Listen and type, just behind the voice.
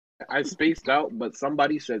I spaced out, but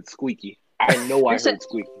somebody said squeaky. I know I heard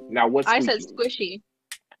squeaky. Now what's I squeaky? said squishy.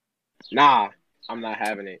 Nah, I'm not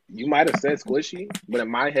having it. You might have said squishy, but in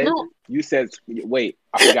my head, No. you said. Wait,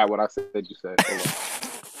 I forgot what I said. You said. Hold on.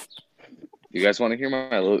 You guys want to hear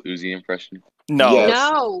my little Uzi impression? No. Yes.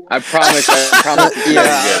 No. I promise. It's really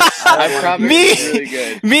good. I promise it's really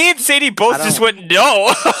good. Me and Sadie both just went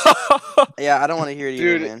no. Yeah, I don't want to hear it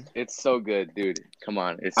either, Dude, man. it's so good, dude. Come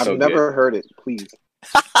on, it's I've so never heard it. Please.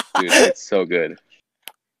 good. Dude, it's so good.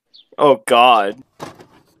 Oh God.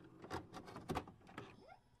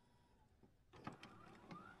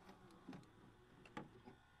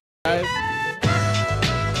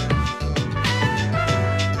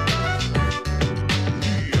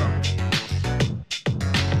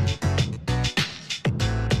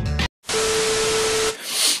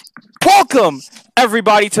 Welcome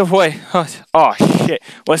everybody to what? Oh shit!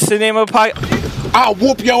 What's the name of the podcast? I'll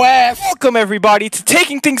whoop your ass. Welcome everybody to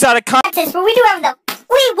Taking Things Out of Context. But we do have the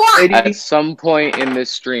we want. At some point in this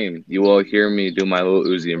stream, you will hear me do my little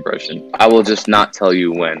Uzi impression. I will just not tell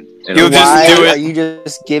you when. And You'll just Why do it. are you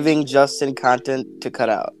just giving Justin content to cut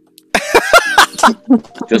out?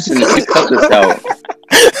 Justin, if you cut this out.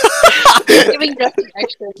 Giving Justin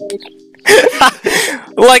extra weight.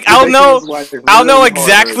 Like I'll know Really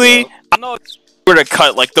exactly. I'll know where to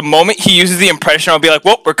cut. Like the moment he uses the impression, I'll be like,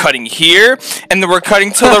 "Well, we're cutting here, and then we're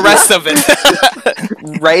cutting to the rest of it."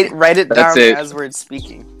 Write it That's down it. as we're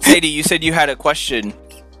speaking. Sadie, you said you had a question.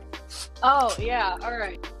 Oh, yeah,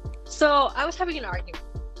 alright. So, I was having an argument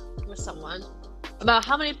with someone about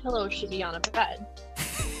how many pillows should be on a bed.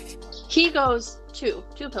 He goes, two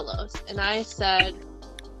pillows. And I said,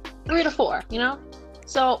 3 to 4, you know?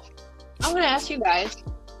 So, I'm gonna ask you guys,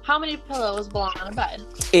 how many pillows belong on a bed?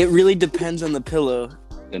 It really depends on the pillow.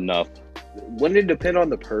 Enough. Wouldn't it depend on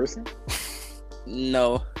the person?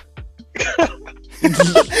 No.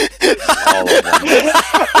 All of them.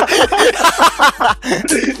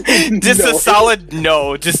 Just a solid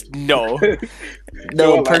no. Just no.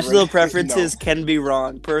 No, Go personal elaborate. preferences can be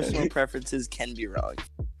wrong. Personal preferences can be wrong.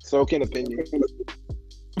 So can opinion.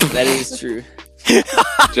 That is true.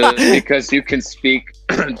 Just because you can speak,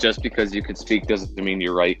 doesn't mean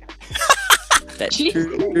you're right. That's Jeez.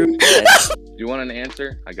 true. Do you want an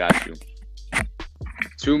answer? I got you.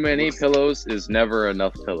 Too many pillows is never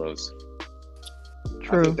enough pillows.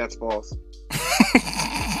 I think that's false.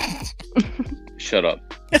 Shut up.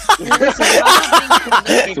 Listen, I don't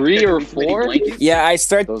think- 3 or 4? Yeah, I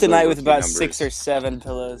start Those the are night with rookie about numbers. 6 or 7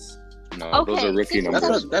 pillows. No, those Okay, are rookie 6 or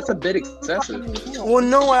numbers. That's a bit excessive. Well,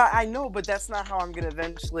 no, I know, but that's not how I'm gonna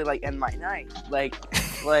eventually like end my night. I you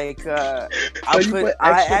put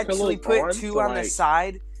I extra actually pillows put on, 2 so, on the like-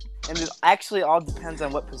 side, and it actually all depends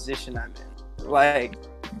on what position I'm in. Like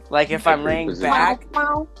if I'm Every laying position. back,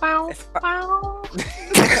 Bow, bow, If bow.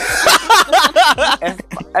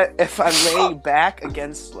 if I'm laying back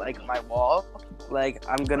against like my wall, like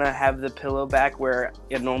I'm gonna have the pillow back where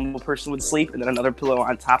a normal person would sleep, and then another pillow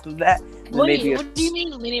on top of that. And What do maybe what do you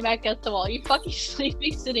mean leaning back against the wall? You fucking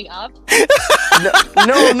sleeping sitting up?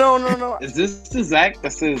 No. Is this the Zach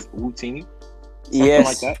that says Wu-Ting? Yes.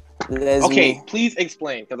 Like that? That's Okay, me. please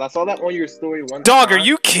explain, because I saw that on your story one Dog, time. are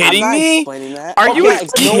you I'm kidding not me? explaining that. Are you Okay,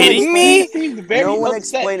 no one kidding me? He seemed very No one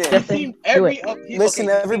upset. explain it. He seemed every up. Listen,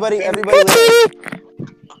 okay, he everybody, seemed everybody,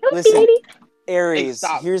 listen. Aries, Hey,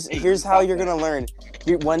 stop. here's Hey, how stop you're that. gonna learn.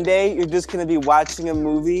 One day you're just gonna be watching a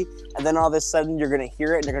movie, and then all of a sudden you're gonna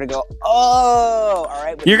hear it, and you're gonna go, "Oh, all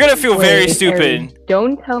right." but You're gonna feel very Wait, stupid. Aries,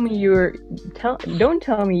 don't tell me don't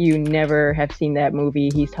tell me you never have seen that movie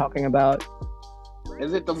he's talking about.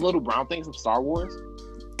 Is it the little brown things from Star Wars?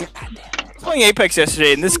 I was playing Apex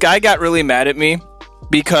yesterday, and this guy got really mad at me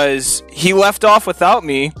because he left off without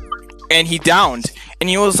me, and he downed. And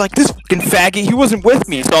he was like, "This fucking faggot, he wasn't with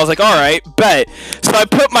me." So I was like, "All right, bet." So I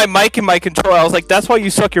put my mic in my controller. I was like, "That's why you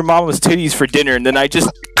suck your mama's titties for dinner." And then I just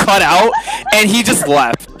cut out, and he just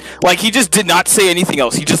left. Like he just did not say anything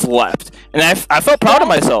else. He just left, and I felt proud of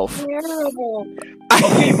myself. Terrible.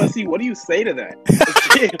 Okay, but see, what do you say to that?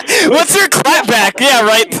 What's your clap back? Yeah,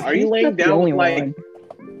 right. Are you laying That's the down only with like? one.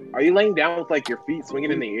 Are you laying down with like your feet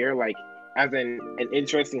swinging in the air, like as in an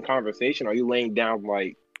interesting conversation? Or are you laying down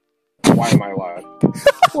like, why am I alive?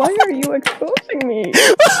 Why are you exposing me?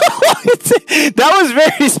 That was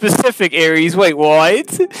very specific, Aries. Wait,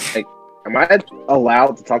 what? Am I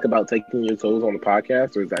allowed to talk about taking your toes on the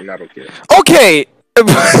podcast, or is that not okay? Okay.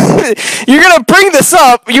 You're gonna bring this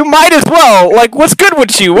up. You might as well. Like, what's good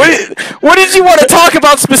with you? What did you want to talk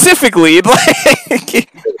about specifically? Like,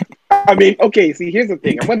 I mean, okay. See, here's the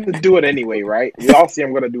thing. I'm gonna do it anyway, right? We all see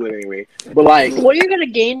I'm gonna do it anyway. But like, What are you gonna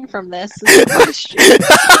gain from this? Is the question.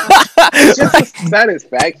 it's just a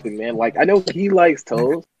satisfaction, man. Like, I know he likes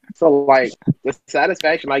toes, so like the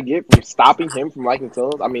satisfaction I get from stopping him from liking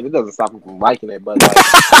toes. I mean, it doesn't stop him from liking it, but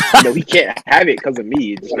like, he can't have it because of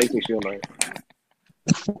me. It just makes me feel nice.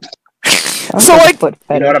 So like,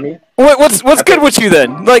 You know what I mean? what's good with you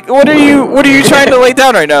then? Like, what are you trying to lay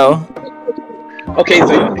down right now? Okay,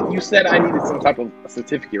 so you said I needed some type of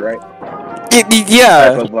certificate, right?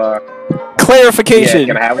 Yeah. Type of, Clarification. Yeah,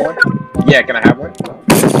 can I have one? Yeah, can I have one?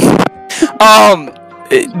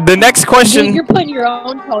 The next question. You're putting your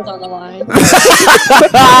own toes on the line.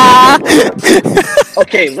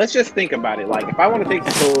 Okay, let's just think about it. Like, if I want to take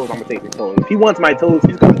the toes, I'm gonna take the toes. If he wants my toes,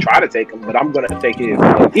 he's gonna try to take them, but I'm gonna take his.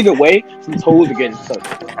 Either way, some toes are getting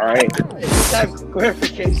touched. All right. Let's have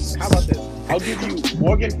clarification. How about this? I'll give you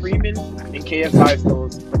Morgan Freeman and KSI's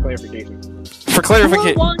toes for clarification. For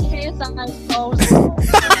clarification. Who won KSI's toes?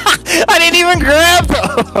 I didn't even grab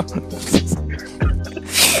them.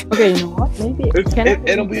 Okay, you know what? Maybe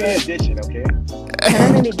It'll be an addition, okay? Can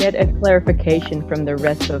I maybe get a clarification from the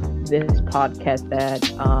rest of this podcast that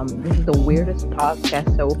this is the weirdest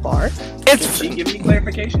podcast so far? Can she give me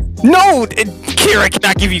clarification? No, Kira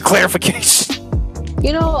cannot give you clarification.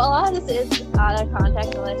 You know, a lot of this is out of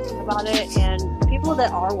context when I think about it, and people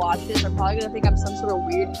that are watching this are probably gonna think I'm some sort of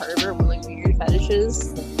weird pervert with like weird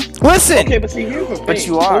fetishes. Listen. Okay, but see, here's the thing. But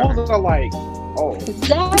you are. Toes are like, oh.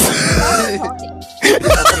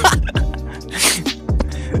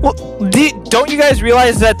 Well, don't you guys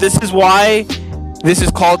realize that this is why this is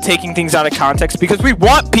called taking things out of context? Because we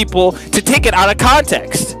want people to take it out of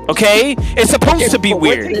context, okay? It's supposed to be But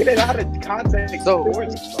weird. We're taking it out of context. So-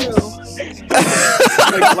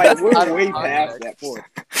 like we're way past that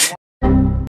point.